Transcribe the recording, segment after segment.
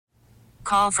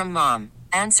Call from mom.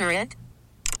 Answer it.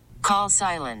 Call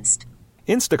silenced.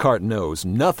 Instacart knows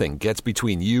nothing gets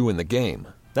between you and the game.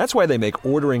 That's why they make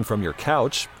ordering from your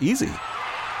couch easy.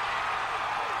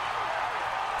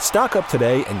 Stock up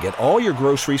today and get all your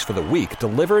groceries for the week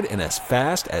delivered in as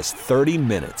fast as 30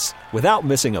 minutes without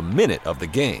missing a minute of the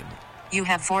game. You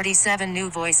have 47 new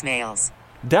voicemails.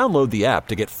 Download the app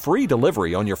to get free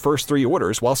delivery on your first 3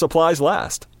 orders while supplies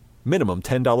last. Minimum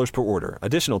 $10 per order.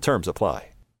 Additional terms apply.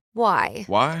 Why?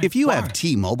 If you have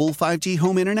T-Mobile 5G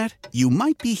home internet, you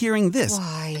might be hearing this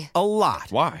Why? a lot.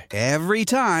 Why? Every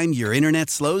time your internet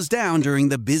slows down during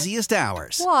the busiest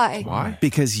hours. Why?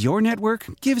 Because your network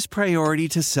gives priority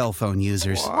to cell phone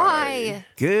users. Why?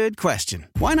 Good question.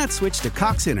 Why not switch to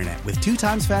Cox Internet with 2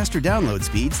 times faster download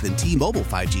speeds than T-Mobile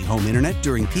 5G home internet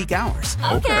during peak hours?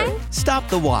 Okay. Stop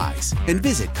the whys and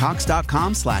visit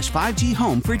cox.com/5G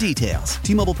home for details.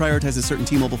 T-Mobile prioritizes certain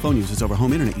T-Mobile phone users over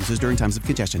home internet users during times of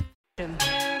congestion.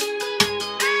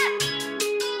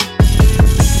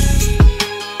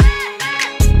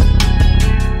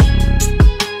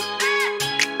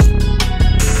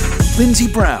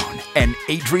 Lindsey Brown and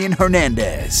Adrian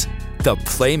Hernandez, the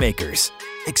Playmakers,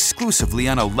 exclusively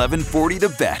on 1140 The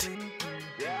Bet.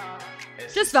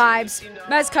 Just vibes.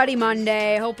 Mezcuddy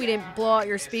Monday. Hope we didn't blow out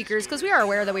your speakers because we are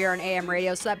aware that we are on AM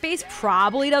radio, so that bass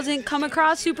probably doesn't come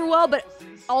across super well, but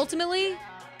ultimately,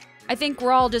 I think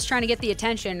we're all just trying to get the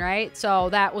attention, right? So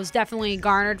that was definitely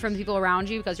garnered from the people around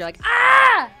you because you're like,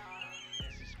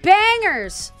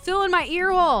 bangers, fill in my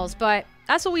ear holes. But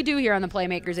that's what we do here on the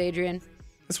Playmakers, Adrian.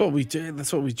 That's what we do.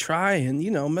 That's what we try. And,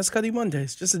 Mezcuddy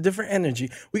Mondays, just a different energy.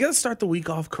 We got to start the week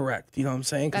off correct. You know what I'm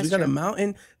saying? Because we got a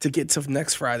mountain to get to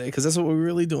next Friday because that's what we're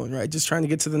really doing, right? Just trying to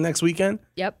get to the next weekend.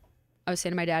 Yep. I was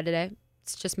saying to my dad today,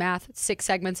 it's just math. It's 6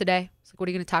 segments a day. It's like, what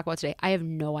are you going to talk about today? I have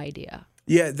no idea.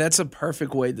 Yeah, that's a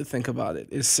perfect way to think about it.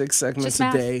 It's 6 segments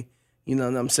a day. You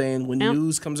know what I'm saying? When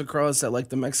news comes across that, like,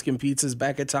 the Mexican pizza's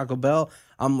back at Taco Bell,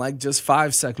 I'm like, just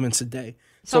 5 segments a day.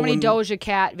 So many Doja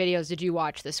Cat videos did you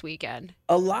watch this weekend?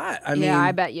 A lot. I mean,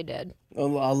 I bet you did. A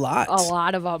lot. A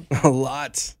lot of them. A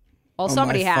lot. Well, on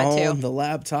somebody my had phone, to. The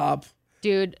laptop.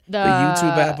 Dude, the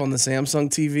YouTube app on the Samsung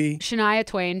TV. Shania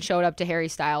Twain showed up to Harry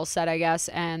Styles' set, I guess,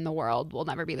 and the world will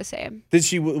never be the same. Was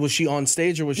she on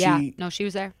stage or was she? No, she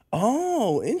was there.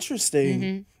 Oh, interesting.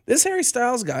 Mm-hmm. This Harry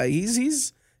Styles guy,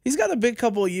 he's got a big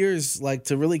couple of years like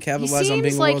to really capitalize on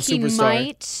being a world superstar. He seems like he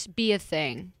might be a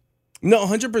thing. No,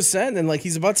 100%. And like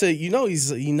he's about to,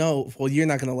 well, you're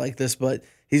not gonna like this, but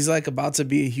he's like about to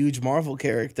be a huge Marvel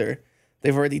character.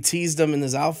 They've already teased him in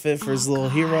his outfit for his little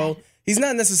hero. He's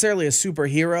not necessarily a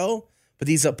superhero, but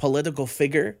he's a political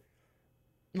figure.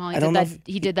 Well,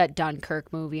 he did that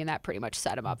Dunkirk movie, and that pretty much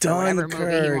set him up for whatever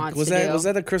movie he wants to do. Was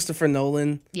that a Christopher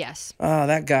Nolan? Yes. Oh,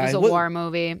 that guy. It was a war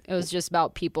movie. It was just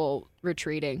about people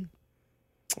retreating.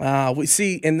 We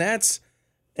see, and that's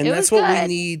what we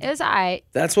need. It was all right.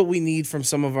 That's what we need from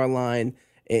some of our line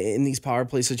in these power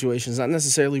play situations. Not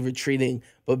necessarily retreating,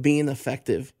 but being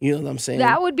effective. You know what I'm saying?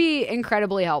 That would be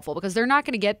incredibly helpful because they're not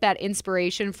going to get that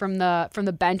inspiration from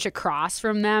the bench across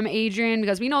from them, Adrian,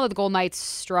 because we know that the Golden Knights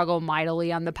struggle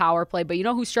mightily on the power play. But you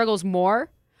know who struggles more?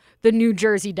 The New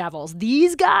Jersey Devils.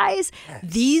 These guys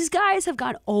have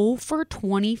gone 0 for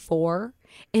 24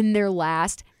 in their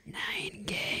last 9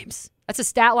 games. That's a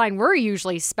stat line we're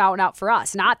usually spouting out for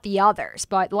us, not the others.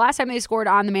 But the last time they scored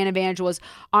on the man advantage was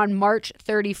on March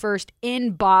 31st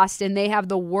in Boston. They have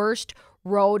the worst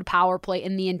road power play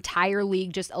in the entire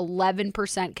league, just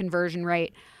 11% conversion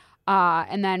rate.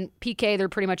 And then PK, they're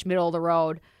pretty much middle of the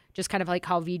road, just kind of like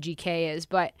how VGK is.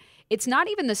 But it's not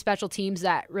even the special teams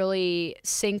that really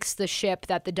sinks the ship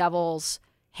that the Devils'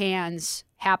 hands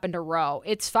happen to row.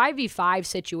 It's 5v5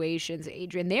 situations,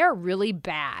 Adrian. They are really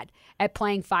bad at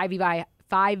playing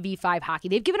 5v5 hockey.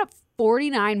 They've given up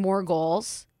 49 more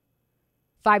goals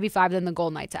 5v5 than the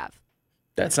Golden Knights have.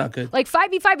 That's not good. Like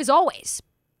 5v5 is always,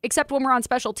 except when we're on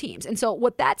special teams. And so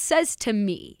what that says to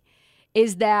me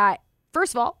is that,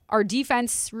 first of all, our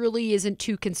defense really isn't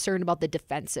too concerned about the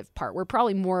defensive part. We're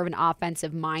probably more of an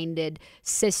offensive-minded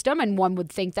system, and one would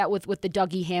think that with the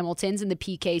Dougie Hamiltons and the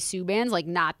PK Subbans, like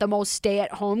not the most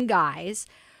stay-at-home guys,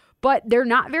 but they're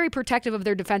not very protective of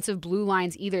their defensive blue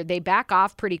lines either. They back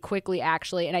off pretty quickly,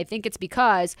 actually, and I think it's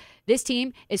because this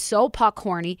team is so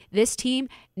puck-horny. This team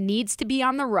needs to be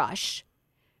on the rush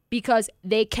because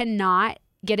they cannot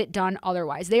get it done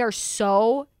otherwise. They are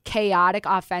so chaotic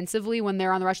offensively when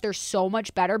they're on the rush. They're so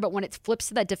much better, but when it flips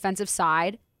to that defensive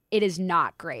side, it is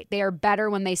not great. They are better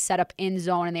when they set up in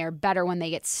zone, and they are better when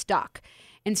they get stuck.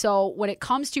 And so when it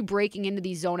comes to breaking into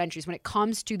these zone entries, when it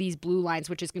comes to these blue lines,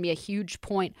 which is going to be a huge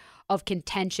point of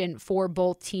contention for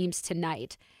both teams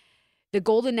tonight, the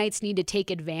Golden Knights need to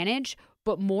take advantage,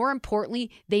 but more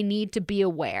importantly, they need to be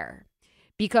aware.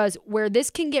 Because where this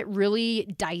can get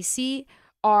really dicey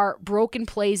are broken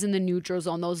plays in the neutral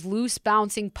zone. Those loose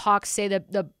bouncing pucks, say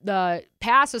the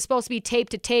pass was supposed to be tape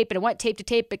to tape and it went tape to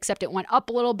tape, except it went up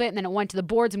a little bit and then it went to the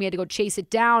boards and we had to go chase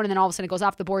it down, and then all of a sudden it goes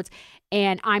off the boards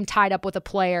and I'm tied up with a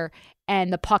player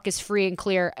and the puck is free and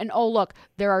clear. And oh, look,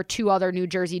 there are 2 other New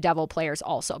Jersey Devil players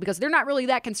also, because they're not really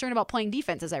that concerned about playing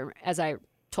defense, as I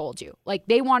told you. Like,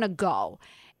 they want to go.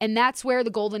 And that's where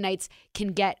the Golden Knights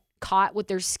can get caught with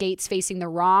their skates facing the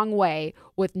wrong way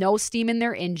with no steam in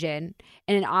their engine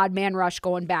and an odd man rush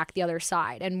going back the other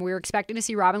side. And we're expecting to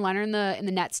see Robin Lehner in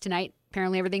the nets tonight.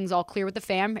 Apparently everything's all clear with the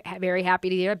fam. Very happy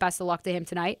to hear it. Best of luck to him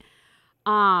tonight.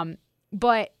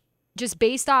 But just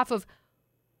based off of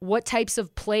what types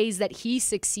of plays that he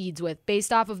succeeds with,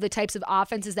 based off of the types of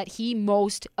offenses that he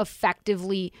most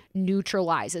effectively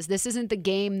neutralizes. This isn't the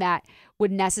game that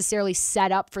would necessarily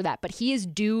set up for that, but he is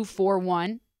due for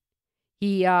one.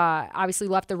 He obviously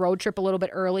left the road trip a little bit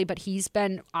early, but he's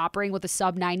been operating with a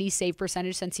sub-90 save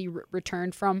percentage since he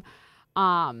returned from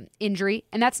injury.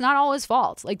 And that's not all his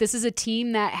fault. Like, this is a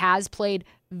team that has played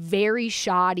very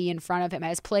shoddy in front of him,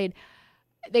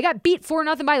 they got beat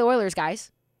 4-0 by the Oilers,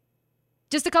 guys,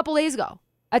 just a couple days ago.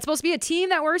 That's supposed to be a team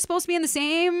that we're supposed to be in the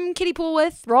same kiddie pool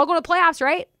with. We're all going to playoffs,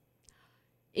 right?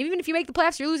 Even if you make the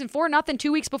playoffs, you're losing 4-0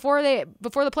 2 weeks before the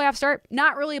playoffs start.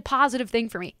 Not really a positive thing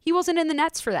for me. He wasn't in the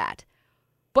nets for that.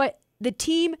 But the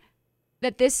team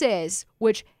that this is,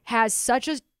 which has such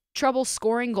a trouble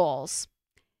scoring goals,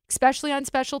 especially on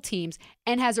special teams,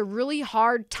 and has a really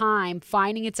hard time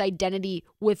finding its identity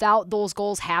without those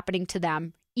goals happening to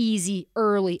them easy,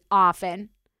 early, often.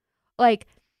 Like,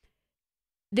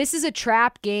 this is a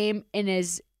trap game in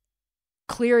as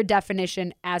clear a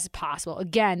definition as possible.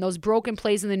 Again, those broken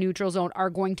plays in the neutral zone are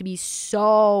going to be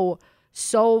so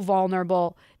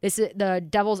vulnerable. The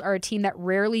Devils are a team that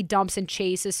rarely dumps and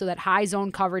chases, so that high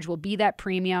zone coverage will be that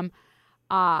premium.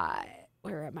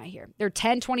 Where am I here? They're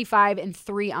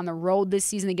 10-25-3 on the road this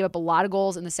season. They give up a lot of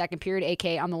goals in the second period,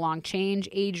 aka on the long change,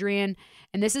 Adrian.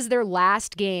 And this is their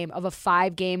last game of a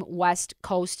 5-game West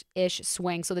Coast-ish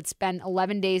swing. So it's been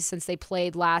 11 days since they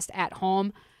played last at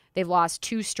home. They've lost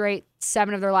 2 straight,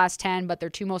 7 of their last 10, but their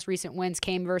 2 most recent wins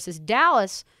came versus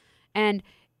Dallas and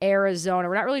Arizona.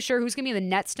 We're not really sure who's going to be in the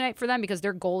nets tonight for them, because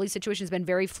their goalie situation has been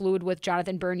very fluid with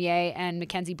Jonathan Bernier and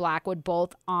Mackenzie Blackwood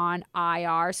both on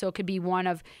IR. So it could be one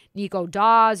of Nico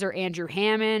Dawes or Andrew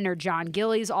Hammond or John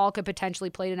Gillies. All could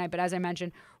potentially play tonight. But as I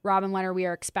mentioned, Robin Lehner, we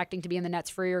are expecting to be in the nets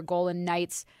for your Golden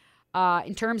Knights.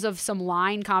 In terms of some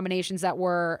line combinations that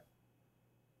were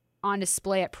on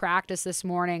display at practice this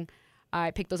morning, I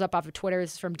picked those up off of Twitter.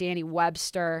 This is from Danny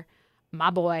Webster,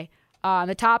 my boy. On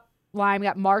the top line, we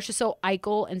got Marchessault,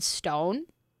 Eichel, and Stone.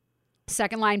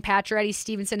 Second line, Pacioretty,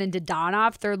 Stevenson, and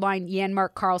Dodonov. Third line,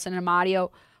 Janmark, Carlson, and Amadio.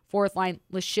 Fourth line,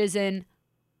 Leschyshyn,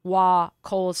 Waugh,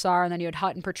 Colasar. And then you had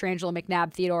Hutton, Pietrangelo,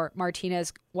 McNabb, Theodore,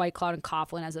 Martinez, Whitecloud, and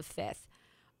Coughlin as a fifth.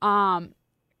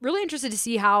 Really interested to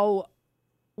see how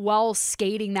well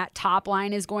skating that top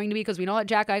line is going to be, because we know that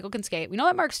Jack Eichel can skate. We know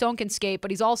that Mark Stone can skate, but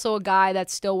he's also a guy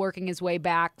that's still working his way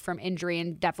back from injury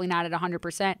and definitely not at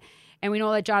 100%. And we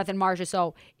know that Jonathan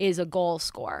Marchessault is a goal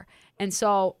scorer. And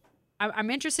so I'm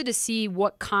interested to see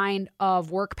what kind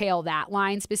of work pail that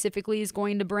line specifically is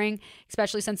going to bring,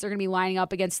 especially since they're going to be lining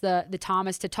up against the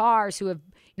Thomas Tatars, who have,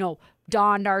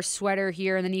 donned our sweater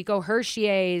here, and the Nico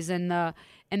Hershiers and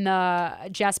the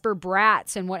Jesper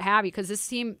Bratz and what have you, because this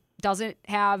team doesn't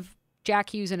have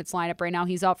Jack Hughes in its lineup right now.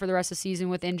 He's out for the rest of the season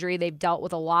with injury. They've dealt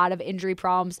with a lot of injury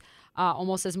problems,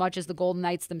 almost as much as the Golden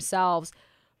Knights themselves.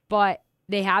 But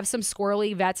they have some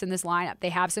squirrely vets in this lineup. They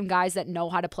have some guys that know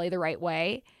how to play the right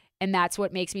way. And that's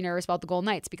what makes me nervous about the Golden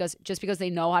Knights, because just because they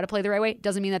know how to play the right way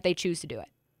doesn't mean that they choose to do it.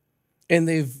 And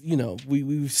they've,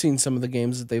 we've seen some of the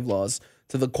games that they've lost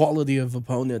to the quality of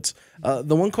opponents.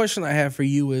 The one question I have for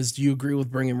you is, do you agree with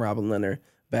bringing Robin Lehner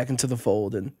back into the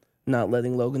fold and not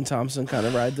letting Logan Thompson kind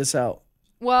of ride this out?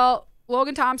 Well,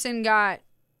 Logan Thompson got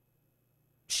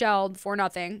shelled for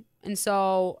nothing. And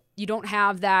so you don't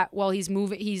have that. Well, he's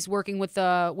working with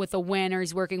a win, or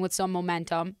he's working with some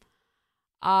momentum.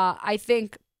 I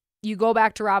think you go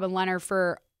back to Robin Lehner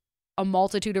for a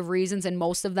multitude of reasons, and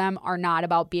most of them are not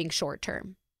about being short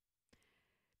term.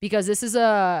 Because this is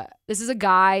a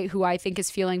guy who I think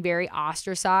is feeling very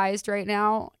ostracized right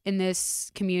now in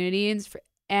this community,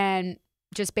 and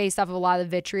just based off of a lot of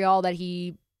the vitriol that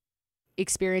he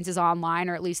experiences online,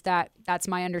 or at least that's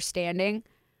my understanding.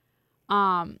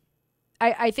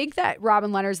 I think that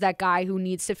Robin Lehner's that guy who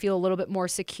needs to feel a little bit more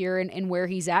secure in where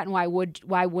he's at, and why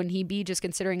wouldn't he be, just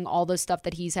considering all the stuff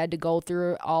that he's had to go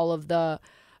through, all of the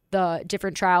the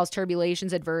different trials,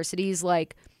 turbulations, adversities,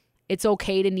 like it's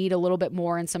okay to need a little bit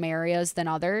more in some areas than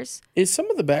others. Is some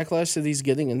of the backlash that he's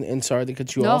getting, and sorry to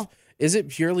cut you off, is it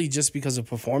purely just because of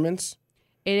performance?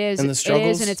 It is. And the struggles? It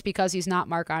is, and it's because he's not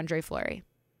Marc-Andre Fleury.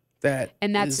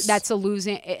 That's a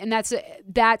losing, and that's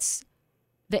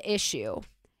the issue.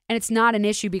 And it's not an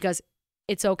issue because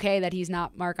it's okay that he's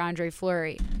not Marc-Andre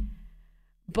Fleury.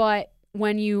 But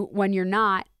when you're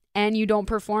not, and you don't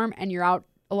perform, and you're out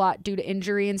a lot due to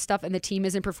injury and stuff, and the team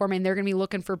isn't performing, they're going to be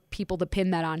looking for people to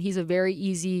pin that on. He's a very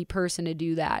easy person to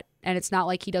do that. And it's not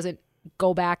like he doesn't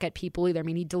go back at people either. I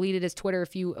mean, he deleted his Twitter a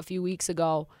few weeks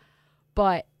ago.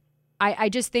 But I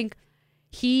just think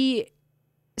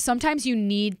sometimes you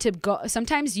need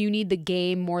the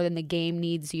game more than the game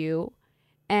needs you.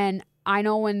 And I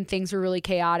know when things were really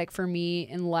chaotic for me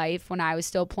in life when I was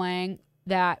still playing,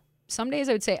 that some days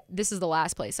I would say, this is the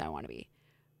last place I want to be.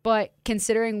 But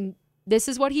considering this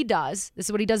is what he does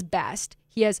best,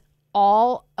 he has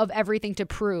all of everything to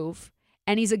prove,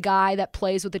 and he's a guy that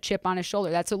plays with a chip on his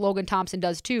shoulder. That's what Logan Thompson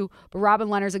does too, but Robin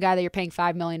Leonard's a guy that you're paying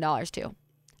 $5 million to.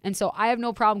 And so I have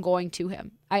no problem going to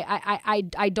him.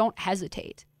 I don't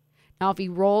hesitate. Now, if he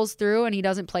rolls through and he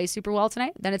doesn't play super well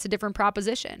tonight, then it's a different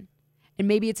proposition. And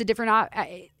maybe it's a different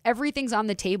everything's on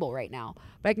the table right now.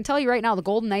 But I can tell you right now, the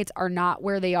Golden Knights are not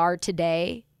where they are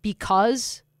today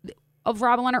because of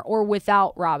Robin Leonard or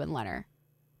without Robin Leonard.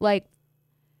 Like,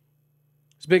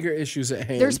 there's bigger issues at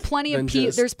hand. There's plenty of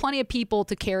people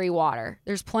to carry water.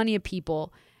 There's plenty of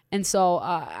people. And so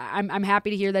I'm happy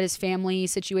to hear that his family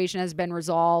situation has been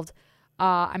resolved.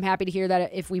 I'm happy to hear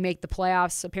that if we make the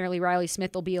playoffs, apparently Riley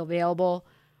Smith will be available.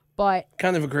 But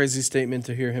kind of a crazy statement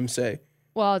to hear him say.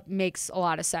 Well, it makes a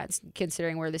lot of sense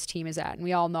considering where this team is at. And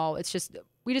we all know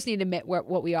we just need to admit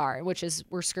what we are, which is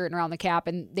we're skirting around the cap.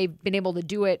 And they've been able to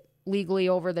do it legally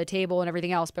over the table and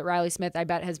everything else. But Riley Smith, I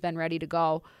bet, has been ready to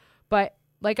go. But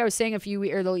like I was saying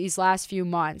these last few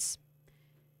months,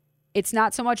 it's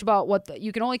not so much about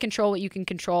you can only control what you can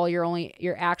control,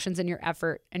 your actions and your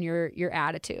effort and your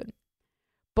attitude.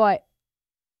 But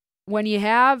when you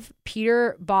have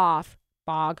Peter Bog,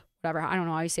 whatever, I don't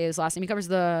know how you say his last name, he covers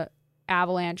the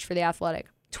Avalanche for The Athletic,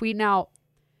 tweeting out,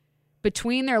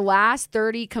 between their last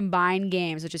 30 combined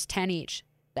games, which is 10 each,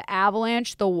 the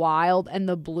Avalanche, the Wild, and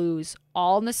the Blues,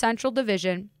 all in the Central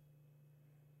Division,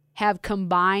 have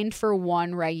combined for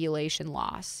one regulation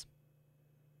loss.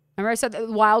 Remember I said the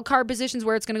wild card positions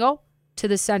where it's going to go? To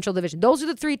the Central Division. Those are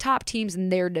the three top teams in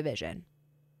their division.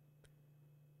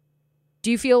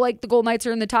 Do you feel like the Golden Knights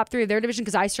are in the top three of their division?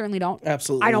 Because I certainly don't.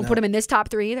 Absolutely I don't put them in this top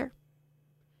three either.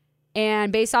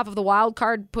 And based off of the wild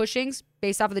card pushings,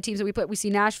 based off of the teams that we see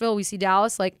Nashville, we see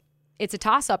Dallas, like it's a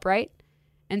toss-up, right?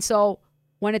 And so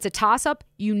when it's a toss-up,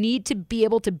 you need to be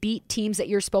able to beat teams that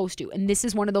you're supposed to. And this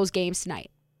is one of those games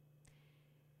tonight.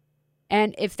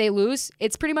 And if they lose,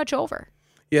 it's pretty much over.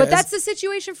 Yeah, but that's the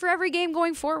situation for every game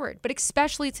going forward, but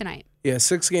especially tonight. Yeah,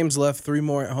 6 games left, 3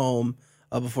 more at home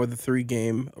before the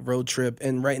 3-game road trip.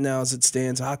 And right now, as it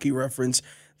stands, Hockey Reference,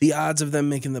 the odds of them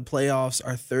making the playoffs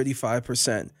are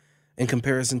 35%. In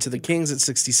comparison to the Kings at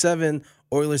 67%,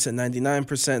 Oilers at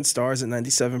 99%, Stars at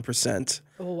 97%.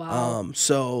 Oh, wow.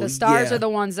 So the Stars are the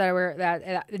ones that were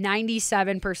at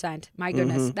 97%. My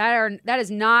goodness. Mm-hmm. That is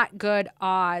not good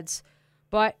odds,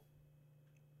 but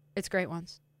it's great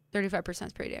ones. 35%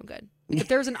 is pretty damn good. If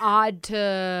there's an odd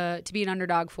to be an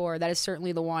underdog for, that is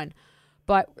certainly the one.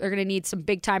 But they're going to need some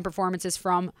big-time performances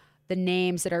from the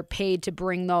names that are paid to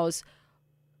bring those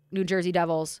New Jersey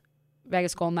Devils,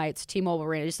 Vegas Golden Knights, T-Mobile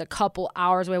Arena, just a couple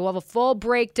hours away. We'll have a full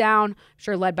breakdown, I'm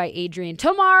sure led by Adrian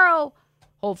tomorrow,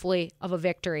 hopefully, of a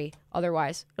victory.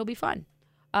 Otherwise, it'll be fun.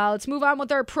 Let's move on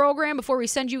with our program before we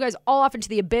send you guys all off into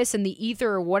the abyss and the ether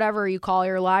or whatever you call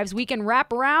your lives. We can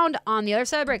wrap around on the other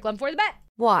side of the break. Love for the bet.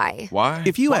 Why? Why?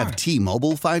 If you have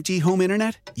T-Mobile 5G home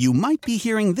internet, you might be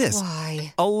hearing this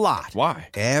Why? a lot. Why?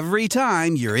 Every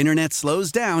time your internet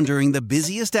slows down during the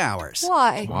busiest hours.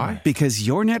 Why? Why? Because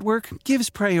your network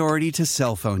gives priority to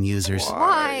cell phone users.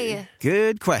 Why?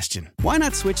 Good question. Why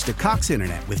not switch to Cox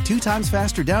Internet with 2 times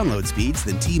faster download speeds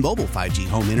than T-Mobile 5G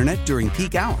home internet during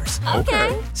peak hours?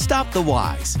 Okay. Stop the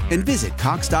whys and visit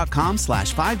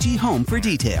Cox.com/5G home for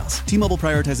details. T-Mobile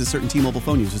prioritizes certain T-Mobile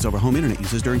phone users over home internet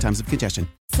users during times of congestion.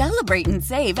 Celebrate and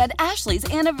save at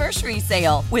Ashley's Anniversary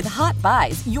Sale. With Hot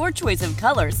Buys, your choice of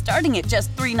colors starting at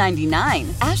just $3.99.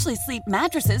 Ashley Sleep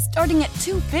mattresses starting at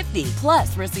 $2.50.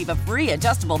 Plus, receive a free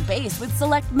adjustable base with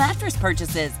select mattress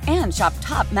purchases. And shop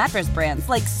top mattress brands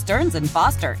like Stearns &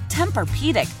 Foster,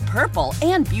 Tempur-Pedic, Purple,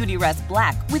 and Beautyrest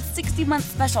Black with 60-month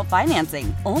special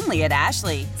financing. Only at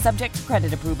Ashley. Subject to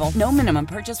credit approval. No minimum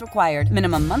purchase required.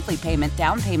 Minimum monthly payment,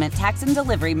 down payment, tax, and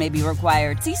delivery may be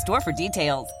required. See store for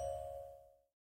details.